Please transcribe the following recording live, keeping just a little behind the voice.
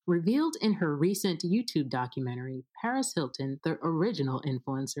Revealed in her recent YouTube documentary, Paris Hilton, the original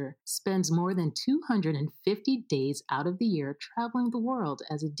influencer, spends more than 250 days out of the year traveling the world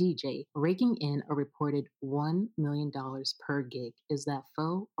as a DJ, raking in a reported $1 million per gig. Is that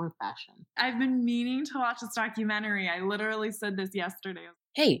faux or fashion? I've been meaning to watch this documentary. I literally said this yesterday.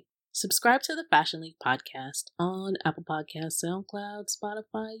 Hey, subscribe to the Fashion League podcast on Apple Podcasts, SoundCloud,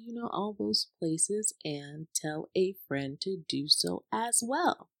 Spotify, all those places, and tell a friend to do so as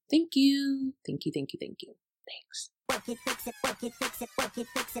well. Thank you. Thank you. Thanks. Work it, fix it, rock it, fix it,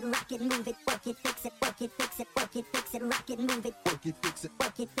 rock it, move it. Work it, fix it, rock it, fix it, rock it, move it. Work it, fix it,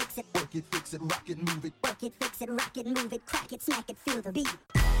 rock it, fix it, rock it, move it. Work it, fix it, rock it, move it. Crack it, smack it, feel the beat.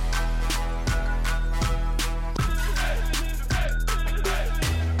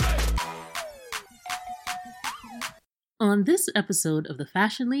 On this episode of the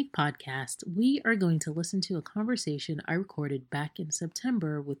Fashion League podcast, we are going to listen to a conversation I recorded back in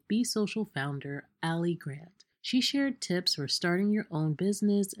September with Be Social founder Ali Grant. She shared tips for starting your own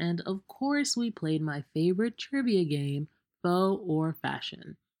business, and of course, we played my favorite trivia game, Faux or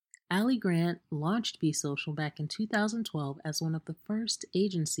Fashion. Ali Grant launched Be Social back in 2012 as one of the first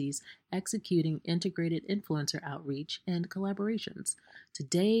agencies executing integrated influencer outreach and collaborations.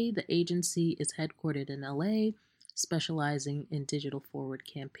 Today, the agency is headquartered in LA, specializing in digital forward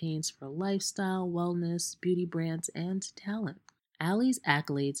campaigns for lifestyle, wellness, beauty brands, and talent. Ali's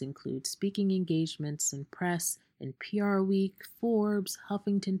accolades include speaking engagements in press in PR Week, Forbes,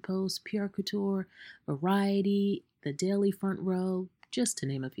 Huffington Post, PR Couture, Variety, The Daily Front Row, just to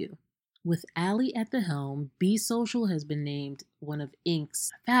name a few. With Ali at the helm, Be Social has been named one of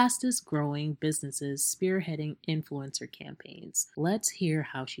Inc.'s fastest growing businesses spearheading influencer campaigns. Let's hear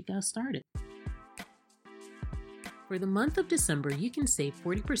how she got started. For the month of December, you can save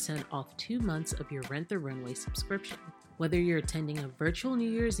 40% off 2 months of your Rent the Runway subscription. Whether you're attending a virtual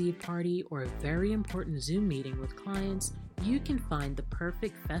New Year's Eve party or a very important Zoom meeting with clients, you can find the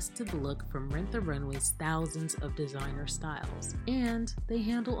perfect festive look from Rent the Runway's thousands of designer styles. And they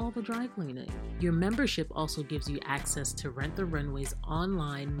handle all the dry cleaning. Your membership also gives you access to Rent the Runway's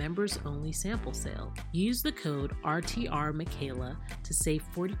online members-only sample sale. Use the code RTRMichaela to save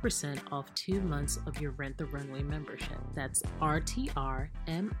 40% off 2 months of your Rent the Runway membership. That's RTRMichaela.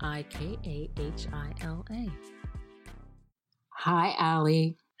 Hi,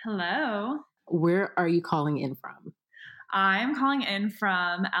 Ali. Hello. Where are you calling in from? I'm calling in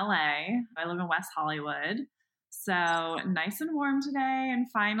from LA. I live in West Hollywood. So nice and warm today, and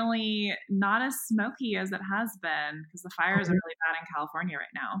finally not as smoky as it has been because the fires are really bad in California right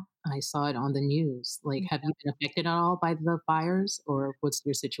now. I saw it on the news. Have you been affected at all by the fires, or what's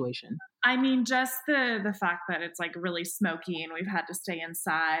your situation? I mean, just the fact that it's really smoky and we've had to stay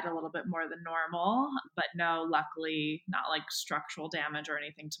inside a little bit more than normal, but no, luckily not structural damage or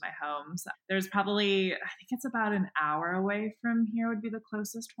anything to my home. So there's probably, I think it's about an hour away from here would be the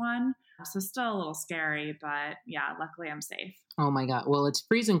closest one. So still a little scary, but yeah, luckily I'm safe. Oh my God. Well, it's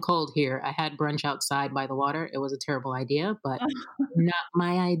freezing cold here. I had brunch outside by the water. It was a terrible idea, but not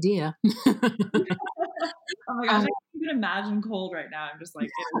my idea. Oh my gosh, I can't even imagine cold right now. I'm just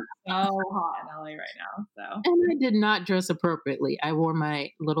it's so hot in LA right now. So And I did not dress appropriately. I wore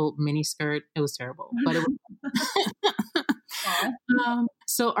my little mini skirt. It was terrible, but it was.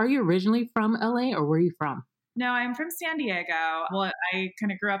 So are you originally from LA, or where are you from? No, I'm from San Diego. Well, I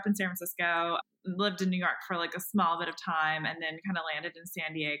kind of grew up in San Francisco, lived in New York for a small bit of time, and then kind of landed in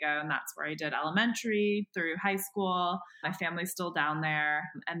San Diego. And that's where I did elementary through high school. My family's still down there,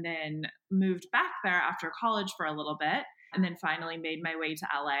 and then moved back there after college for a little bit. And then finally made my way to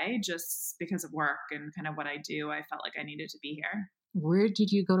LA just because of work and kind of what I do. I felt like I needed to be here. Where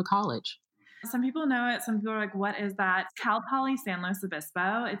did you go to college? Some people know it. Some people are like, what is that? Cal Poly San Luis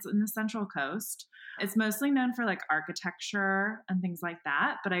Obispo. It's in the Central Coast. It's mostly known for architecture and things like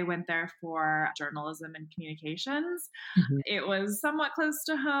that. But I went there for journalism and communications. Mm-hmm. It was somewhat close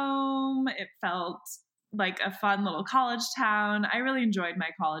to home. It felt like a fun little college town. I really enjoyed my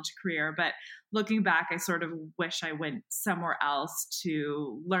college career, but looking back, I sort of wish I went somewhere else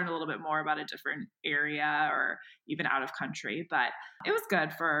to learn a little bit more about a different area or even out of country, but it was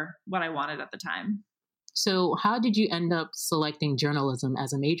good for what I wanted at the time. So how did you end up selecting journalism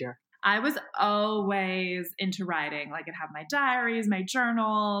as a major? I was always into writing. I'd have my diaries, my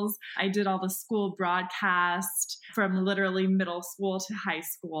journals. I did all the school broadcast from literally middle school to high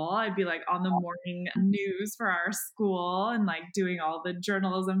school. I'd be on the morning news for our school and doing all the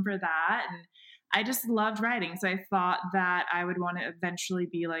journalism for that. And I just loved writing. So I thought that I would want to eventually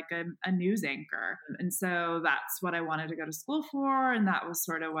be like a news anchor. And so that's what I wanted to go to school for. And that was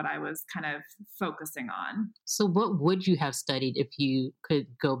sort of what I was kind of focusing on. So what would you have studied if you could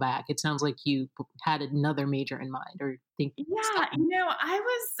go back? It sounds like you had another major in mind or think. Yeah,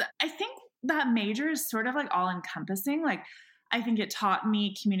 I think that major is sort of like all encompassing. Like, I think it taught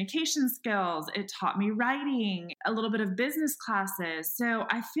me communication skills. It taught me writing, a little bit of business classes. So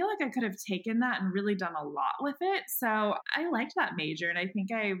I feel like I could have taken that and really done a lot with it. So I liked that major. And I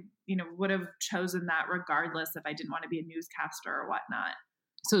think I, would have chosen that regardless if I didn't want to be a newscaster or whatnot.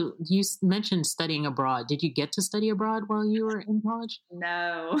 So you mentioned studying abroad. Did you get to study abroad while you were in college?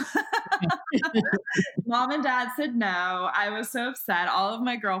 No. Mom and dad said no. I was so upset. All of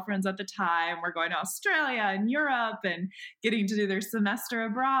my girlfriends at the time were going to Australia and Europe and getting to do their semester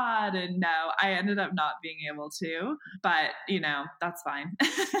abroad. And no, I ended up not being able to. But, that's fine.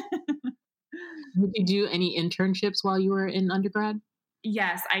 Did you do any internships while you were in undergrad?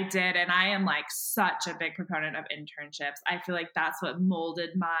 Yes, I did. And I am like such a big proponent of internships. I feel like that's what molded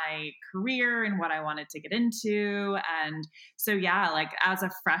my career and what I wanted to get into. And so, yeah, like as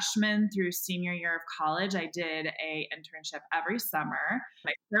a freshman through senior year of college, I did a internship every summer.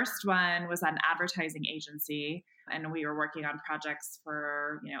 My first one was at an advertising agency. And we were working on projects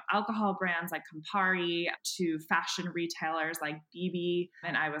for, alcohol brands like Campari to fashion retailers like BB.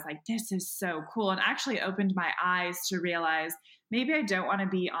 And I was like, this is so cool. And actually opened my eyes to realize maybe I don't want to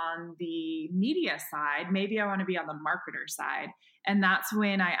be on the media side. Maybe I want to be on the marketer side. And that's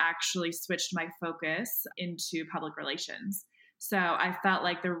when I actually switched my focus into public relations. So I felt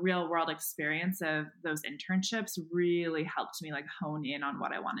like the real world experience of those internships really helped me like hone in on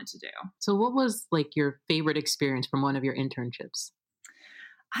what I wanted to do. So what was like your favorite experience from one of your internships?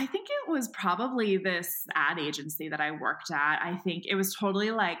 I think it was probably this ad agency that I worked at. I think it was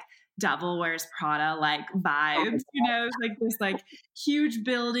totally like Devil Wears Prada like vibes, it's like this like huge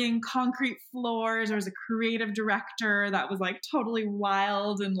building, concrete floors. There was a creative director that was like totally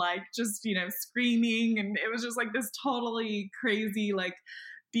wild and like just, screaming. And it was just like this totally crazy, like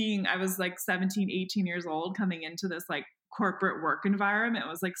I was like 17, 18 years old coming into this like corporate work environment. It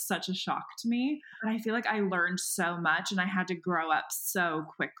was like such a shock to me. But I feel like I learned so much and I had to grow up so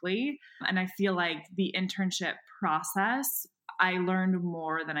quickly. And I feel like the internship process, I learned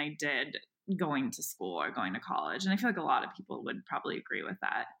more than I did going to school or going to college. And I feel like a lot of people would probably agree with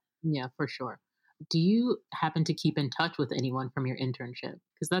that. Yeah, for sure. Do you happen to keep in touch with anyone from your internship?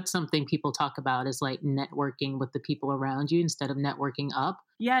 Because that's something people talk about is like networking with the people around you instead of networking up.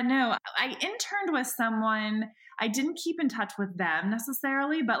 Yeah, no, I interned with someone. I didn't keep in touch with them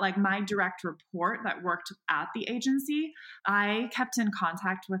necessarily, but like my direct report that worked at the agency, I kept in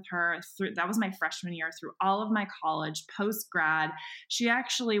contact with her that was my freshman year through all of my college, post grad. She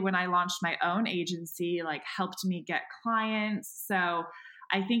actually, when I launched my own agency, like helped me get clients. So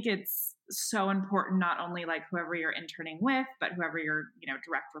I think it's so important, not only like whoever you're interning with, but whoever your,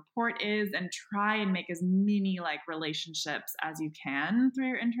 direct report is, and try and make as many like relationships as you can through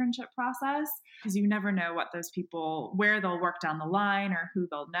your internship process, because you never know what those people, where they'll work down the line or who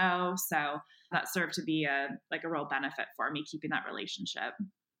they'll know. So that served to be a real benefit for me, keeping that relationship.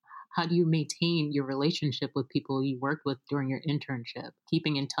 How do you maintain your relationship with people you worked with during your internship?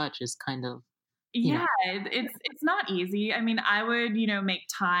 Keeping in touch is kind of, yeah, it's not easy. I mean, I would, make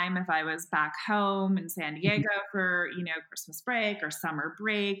time if I was back home in San Diego for, Christmas break or summer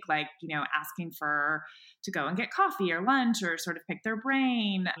break, like, asking to go and get coffee or lunch or sort of pick their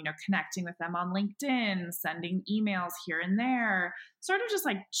brain, connecting with them on LinkedIn, sending emails here and there, sort of just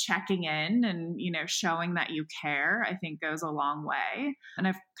like checking in and, showing that you care, I think goes a long way. And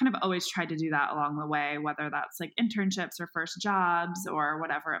I've kind of always tried to do that along the way, whether that's like internships or first jobs or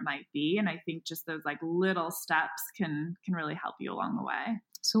whatever it might be. And I think just those like little steps can really help you along the way.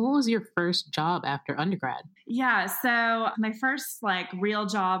 So what was your first job after undergrad? Yeah, so my first like real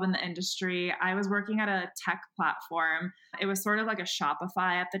job in the industry, I was working at a tech platform. It was sort of like a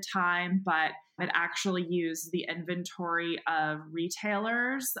Shopify at the time, but it actually used the inventory of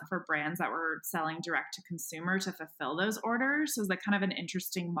retailers for brands that were selling direct to consumer to fulfill those orders. So it was like kind of an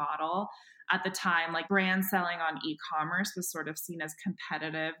interesting model. At the time, like brands selling on e-commerce was sort of seen as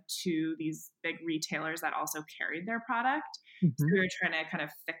competitive to these big retailers that also carried their product. Mm-hmm. So we were trying to kind of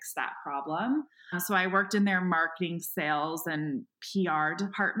fix that problem. So I worked in their marketing, sales, and PR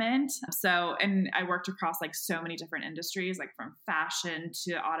department. And I worked across like so many different industries, like from fashion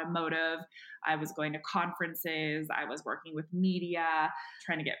to automotive. I was going to conferences. I was working with media,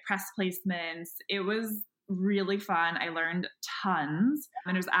 trying to get press placements. It was really fun. I learned tons.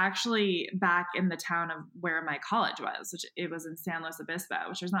 And it was actually back in the town of where my college was, which it was in San Luis Obispo,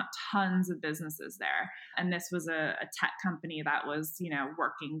 which there's not tons of businesses there. And this was a tech company that was,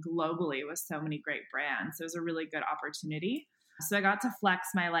 working globally with so many great brands. So it was a really good opportunity. So I got to flex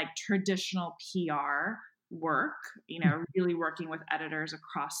my like traditional PR work, really working with editors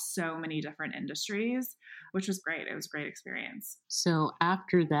across so many different industries, which was great. It was a great experience. So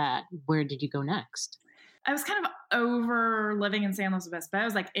after that, where did you go next? I was kind of over living in San Luis Obispo. I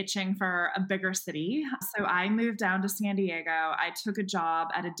was like itching for a bigger city. So I moved down to San Diego. I took a job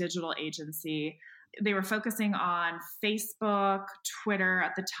at a digital agency. They were focusing on Facebook, Twitter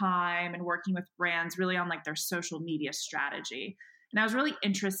at the time, and working with brands really on like their social media strategy. And I was really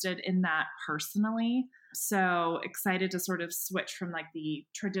interested in that personally. So excited to sort of switch from like the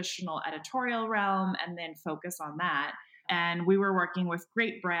traditional editorial realm and then focus on that. And we were working with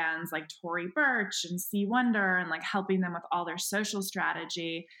great brands like Tory Burch and C Wonder and like helping them with all their social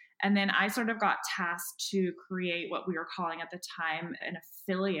strategy. And then I sort of got tasked to create what we were calling at the time an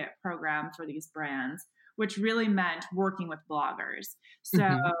affiliate program for these brands, which really meant working with bloggers. So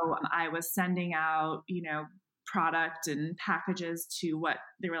I was sending out, product and packages to what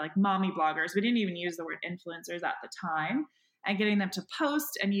they were like mommy bloggers. We didn't even use the word influencers at the time, and getting them to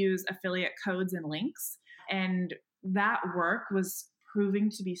post and use affiliate codes and links. And that work was proving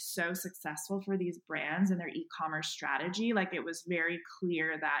to be so successful for these brands and their e-commerce strategy. Like it was very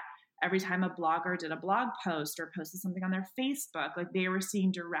clear that every time a blogger did a blog post or posted something on their Facebook, like they were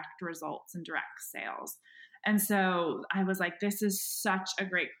seeing direct results and direct sales. And so I was like, this is such a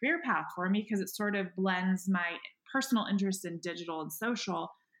great career path for me because it sort of blends my personal interest in digital and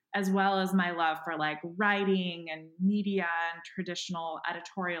social, as well as my love for like writing and media and traditional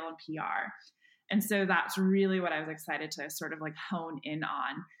editorial and PR. And so that's really what I was excited to sort of like hone in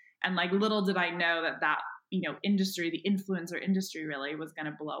on. And like little did I know that industry, the influencer industry really was going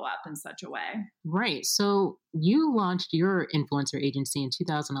to blow up in such a way. Right. So you launched your influencer agency in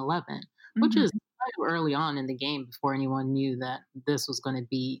 2011, which is kind of early on in the game before anyone knew that this was going to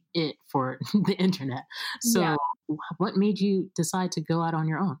be it for the internet. So what made you decide to go out on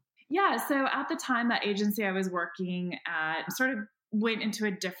your own? Yeah. So at the time, that agency I was working at sort of went into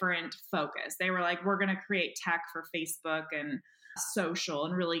a different focus. They were like, we're going to create tech for Facebook and social,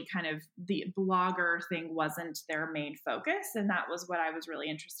 and really kind of the blogger thing wasn't their main focus. And that was what I was really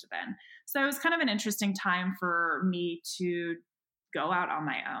interested in. So it was kind of an interesting time for me to go out on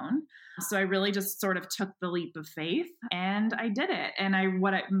my own. So I really just sort of took the leap of faith and I did it. And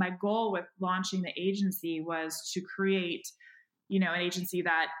my goal with launching the agency was to create an agency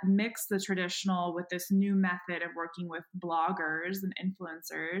that mixed the traditional with this new method of working with bloggers and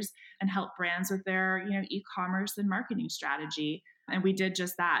influencers and help brands with their, e-commerce and marketing strategy. And we did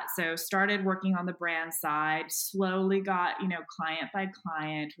just that. So started working on the brand side, slowly got, client by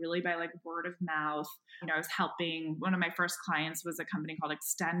client, really by like word of mouth. I was helping, one of my first clients was a company called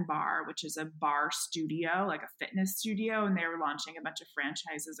Extend Bar, which is a bar studio, like a fitness studio. And they were launching a bunch of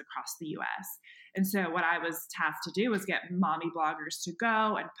franchises across the US. And so what I was tasked to do was get mommy bloggers to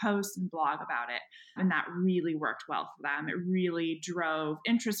go and post and blog about it. And that really worked well for them. It really drove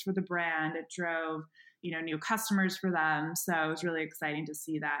interest for the brand. It drove, new customers for them. So it was really exciting to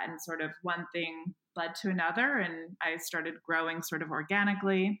see that. And sort of one thing led to another. And I started growing sort of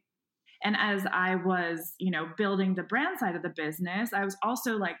organically. And as I was, building the brand side of the business, I was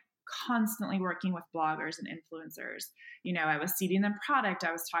also like constantly working with bloggers and influencers. I was seeding them product.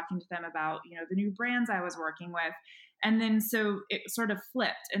 I was talking to them about, the new brands I was working with. And then so it sort of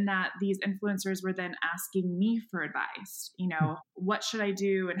flipped in that these influencers were then asking me for advice, what should I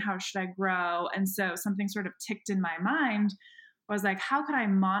do and how should I grow? And so something sort of ticked in my mind was like, how could I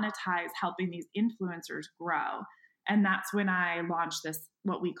monetize helping these influencers grow? And that's when I launched this,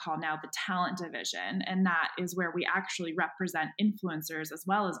 what we call now the talent division. And that is where we actually represent influencers as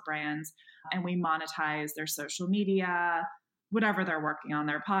well as brands. And we monetize their social media, whatever they're working on,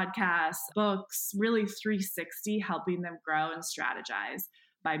 their podcasts, books, really 360, helping them grow and strategize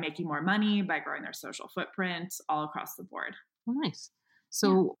by making more money, by growing their social footprint all across the board. Oh, nice.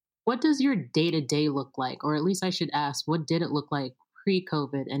 So what does your day-to-day look like? Or at least I should ask, what did it look like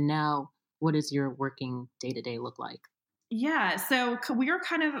pre-COVID? And now what does your working day-to-day look like? Yeah, so we were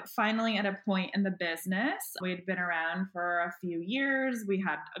kind of finally at a point in the business. We had been around for a few years. We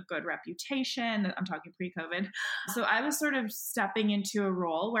had a good reputation. I'm talking pre-COVID. So I was sort of stepping into a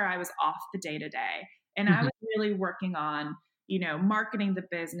role where I was off the day-to-day. And I was really working on marketing the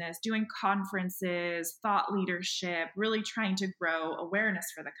business, doing conferences, thought leadership, really trying to grow awareness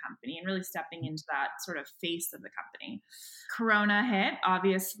for the company and really stepping into that sort of face of the company. Corona hit.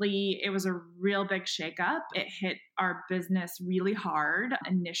 Obviously, it was a real big shakeup. It hit our business really hard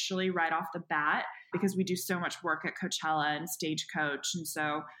initially right off the bat because we do so much work at Coachella and Stagecoach. And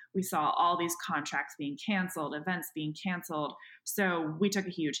so we saw all these contracts being canceled, events being canceled. So we took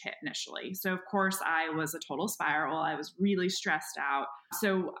a huge hit initially. So of course I was a total spiral. I was really stressed out.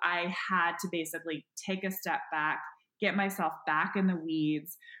 So I had to basically take a step back, get myself back in the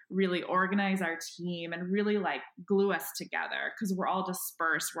weeds, really organize our team and really like glue us together because we're all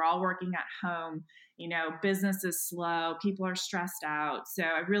dispersed. We're all working at home. Business is slow. People are stressed out. So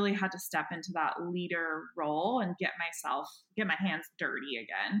I really had to step into that leader role and get my hands dirty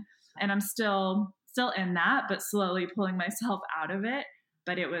again. And I'm still in that, but slowly pulling myself out of it.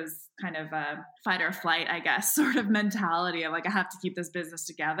 But it was kind of a fight or flight, I guess, sort of mentality of like, I have to keep this business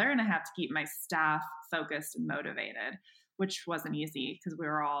together and I have to keep my staff focused and motivated, which wasn't easy because we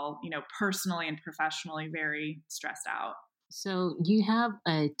were all, personally and professionally very stressed out. So you have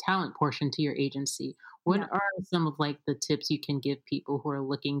a talent portion to your agency. What are some of like the tips you can give people who are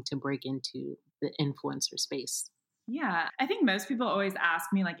looking to break into the influencer space? Yeah, I think most people always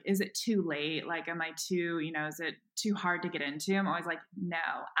ask me, like, is it too late? Like, am I too, is it too hard to get into? I'm always like, no,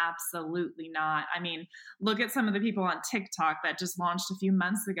 absolutely not. I mean, look at some of the people on TikTok that just launched a few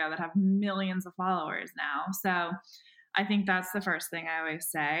months ago that have millions of followers now. So I think that's the first thing I always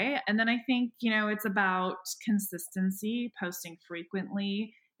say. And then I think, it's about consistency, posting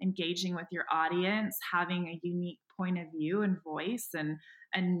frequently, engaging with your audience, having a unique point of view and voice and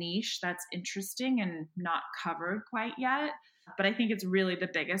a niche that's interesting and not covered quite yet. But I think it's really the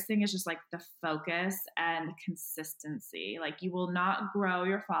biggest thing is just like the focus and consistency. Like you will not grow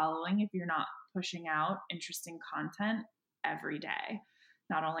your following if you're not pushing out interesting content every day,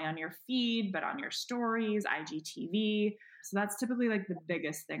 not only on your feed, but on your stories, IGTV. So that's typically like the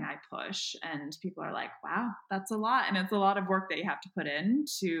biggest thing I push. And people are like, wow, that's a lot. And it's a lot of work that you have to put in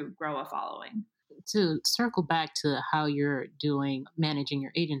to grow a following. To circle back to how you're managing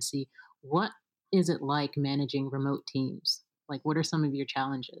your agency, what is it like managing remote teams? Like, what are some of your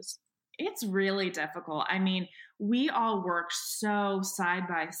challenges? It's really difficult. I mean, we all work so side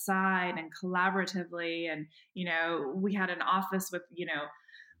by side and collaboratively. And, we had an office with,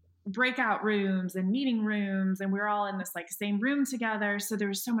 breakout rooms and meeting rooms, and we were all in this like same room together. So there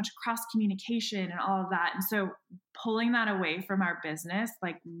was so much cross communication and all of that. And so pulling that away from our business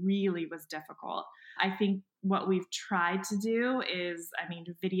like really was difficult. I think what we've tried to do is,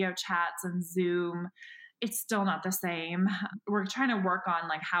 video chats and Zoom. It's still not the same. We're trying to work on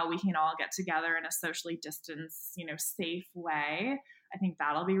like how we can all get together in a socially distanced, safe way. I think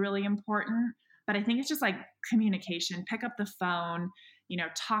that'll be really important. But I think it's just like communication, pick up the phone,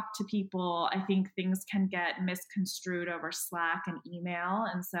 talk to people. I think things can get misconstrued over Slack and email.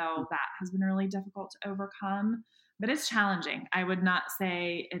 And so that has been really difficult to overcome, but it's challenging. I would not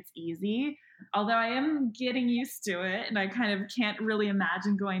say it's easy, although I am getting used to it and I kind of can't really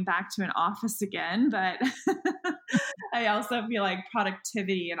imagine going back to an office again. But I also feel like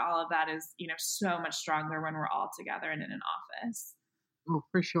productivity and all of that is, so much stronger when we're all together and in an office. Well,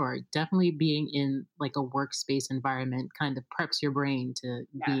 for sure. Definitely being in like a workspace environment kind of preps your brain to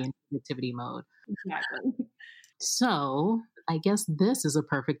be in productivity mode. Exactly. So I guess this is a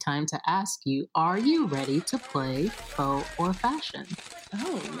perfect time to ask you, are you ready to play faux or fashion?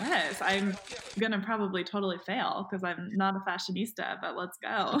 Oh, yes. I'm going to probably totally fail because I'm not a fashionista, but let's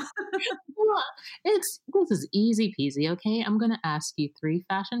go. Well, this is easy peasy, okay? I'm going to ask you 3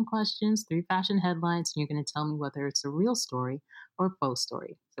 fashion questions, 3 fashion headlines, and you're going to tell me whether it's a real story or faux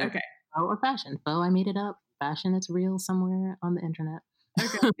story. So, okay. Faux or fashion? Faux, I made it up. Fashion, it's real somewhere on the internet.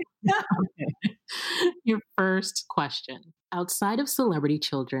 Okay. Okay. Your first question. Outside of celebrity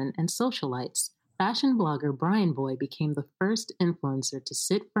children and socialites, fashion blogger Brian Boy became the first influencer to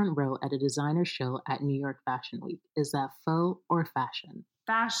sit front row at a designer show at New York Fashion Week. Is that faux or fashion?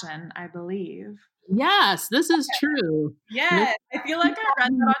 Fashion, I believe. Yes, this is true. Yes, I feel like I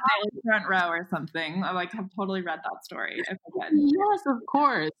read that on Daily Front Row or something. I have totally read that story. Okay, good. Yes, of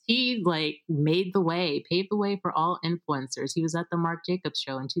course. He paved the way for all influencers. He was at the Marc Jacobs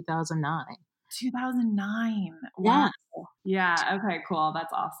show in 2009. 2009. Wow. Yeah. Okay, cool.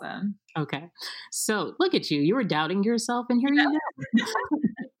 That's awesome. Okay. So look at you. You were doubting yourself and here you go.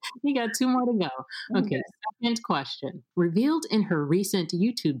 You got two more to go. Okay, second question. Revealed in her recent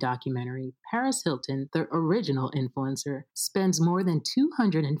YouTube documentary, Paris Hilton, the original influencer, spends more than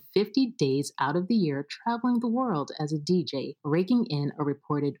 250 days out of the year traveling the world as a DJ, raking in a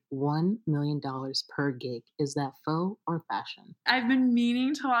reported $1 million per gig. Is that faux or fashion? I've been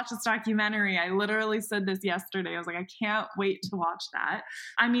meaning to watch this documentary. I literally said this yesterday. I was like, I can't wait to watch that.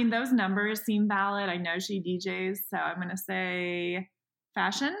 I mean, those numbers seem valid. I know she DJs, so I'm going to say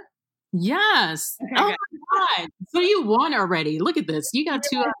fashion. Yes. Okay, oh good. my God. So you won already. Look at this. You got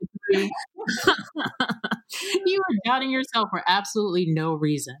 2 out of 3. You were doubting yourself for absolutely no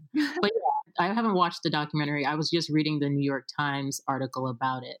reason. But yeah, I haven't watched the documentary. I was just reading the New York Times article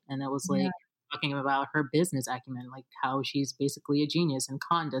about it. And it was like talking about her business acumen, like how she's basically a genius and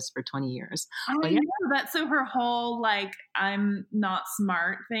conned us for 20 years. I know that. So her whole like I'm not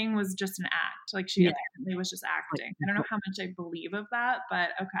smart thing was just an act. Like she apparently was just acting. I don't know how much I believe of that, but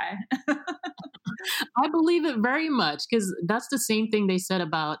okay. I believe it very much because that's the same thing they said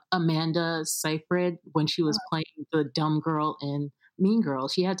about Amanda Seyfried when she was playing the dumb girl in Mean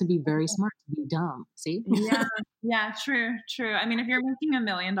Girls. She had to be very smart to be dumb. See? Yeah, true. I mean, if you're making $1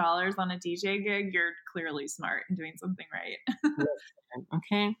 million on a DJ gig, you're clearly smart and doing something right.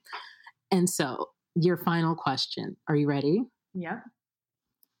 Okay. And so, your final question. Are you ready? Yep.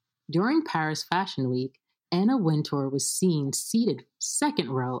 During Paris Fashion Week, Anna Wintour was seen seated second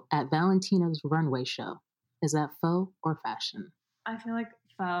row at Valentino's runway show. Is that faux or fashion? I feel like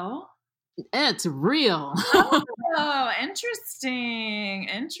faux. It's real. Oh, interesting.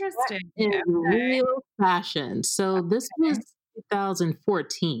 It's real fashion. So this was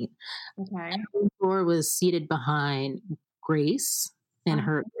 2014. Okay. Wintour was seated behind Grace and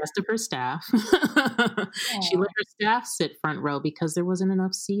her rest of her staff. She let her staff sit front row because there wasn't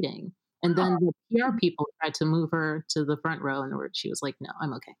enough seating. And then the PR people tried to move her to the front row, and she was like, "No,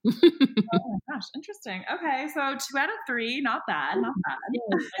 I'm okay." Oh my gosh, interesting. Okay, so 2 out of 3, not bad. I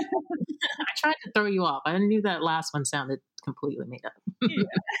tried to throw you off. I knew that last one sounded completely made up.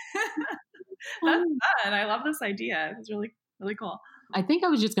 That's fun. I love this idea. It's really, really cool. I think I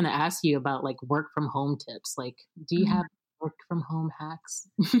was just going to ask you about like work from home tips. Like, do you have work from home hacks?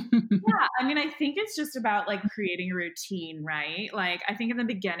 Yeah, I mean, I think it's just about like creating a routine, right? Like, I think in the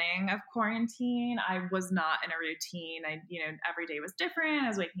beginning of quarantine, I was not in a routine. Every day was different. I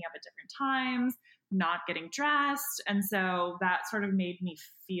was waking up at different times, not getting dressed. And so that sort of made me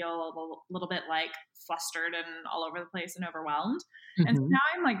feel a little bit like flustered and all over the place and overwhelmed. And so now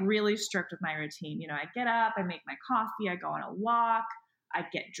I'm like really strict with my routine. I get up, I make my coffee, I go on a walk, I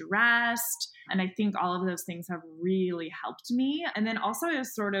get dressed. And I think all of those things have really helped me. And then also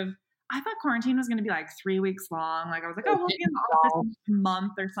just I thought quarantine was going to be like 3 weeks long. Like I was like, we'll be in the office a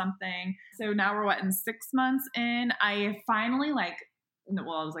month or something. So now we're in 6 months in. I finally it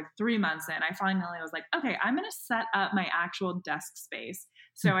was like 3 months in. I finally was like, okay, I'm going to set up my actual desk space.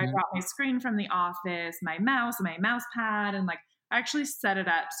 So I brought my screen from the office, my mouse and my mouse pad, and I actually set it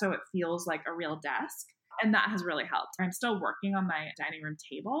up so it feels like a real desk. And that has really helped. I'm still working on my dining room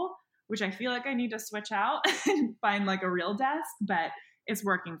table, which I feel like I need to switch out and find like a real desk, but it's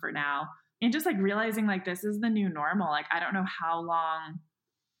working for now. And just realizing this is the new normal. I don't know how long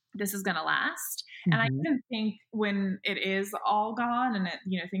this is going to last. And I even think when it is all gone and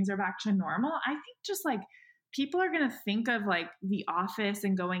things are back to normal, I think just people are going to think of the office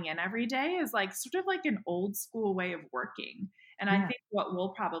and going in every day as sort of an old school way of working. And I think what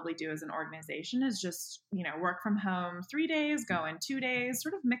we'll probably do as an organization is just, work from home 3 days, go in 2 days,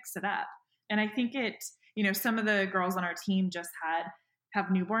 sort of mix it up. And I think some of the girls on our team just have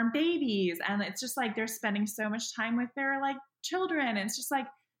newborn babies, and it's just they're spending so much time with their children. And it's just that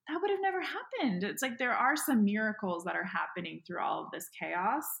would have never happened. It's there are some miracles that are happening through all of this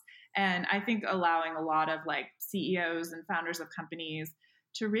chaos. And I think allowing a lot of CEOs and founders of companies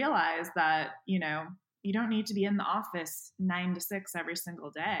to realize that, you don't need to be in the office 9 to 6 every single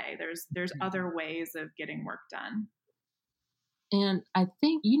day. There's other ways of getting work done. And I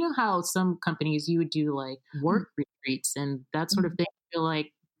think, how some companies you would do work retreats and that sort of thing. I feel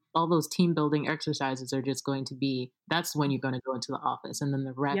like all those team building exercises are just going to be, that's when you're going to go into the office, and then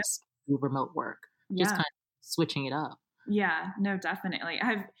the rest do remote work. Just kind of switching it up. Yeah, no, definitely.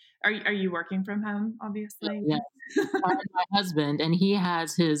 Are you working from home, obviously? Yeah. My husband, and he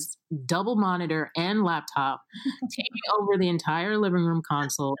has his double monitor and laptop taking over the entire living room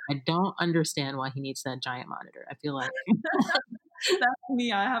console. I don't understand why he needs that giant monitor. I feel like that's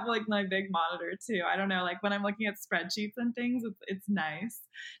me. I have my big monitor too. I don't know, when I'm looking at spreadsheets and things, it's nice.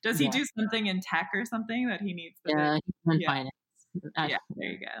 Does he do something in tech or something that he needs? Yeah, he's in finance. Yeah,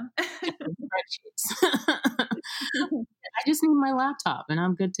 there you go. Spreadsheets. I just need my laptop and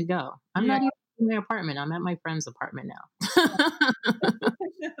I'm good to go. I'm not even in my apartment. I'm at my friend's apartment now.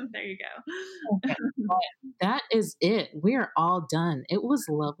 There you go. Okay. That is it. We're all done. It was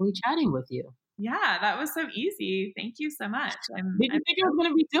lovely chatting with you. Yeah, that was so easy. Thank you so much. Did you think it was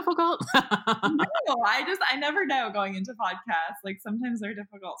going to be difficult? No, I never know going into podcasts. Like sometimes they're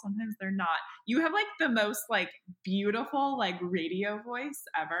difficult, sometimes they're not. You have like the most like beautiful like radio voice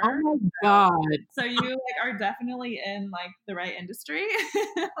ever. Oh my God. So you like are definitely in like the right industry.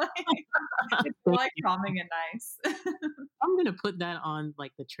 It's like calming and nice. I'm going to put that on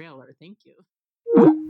like the trailer. Thank you.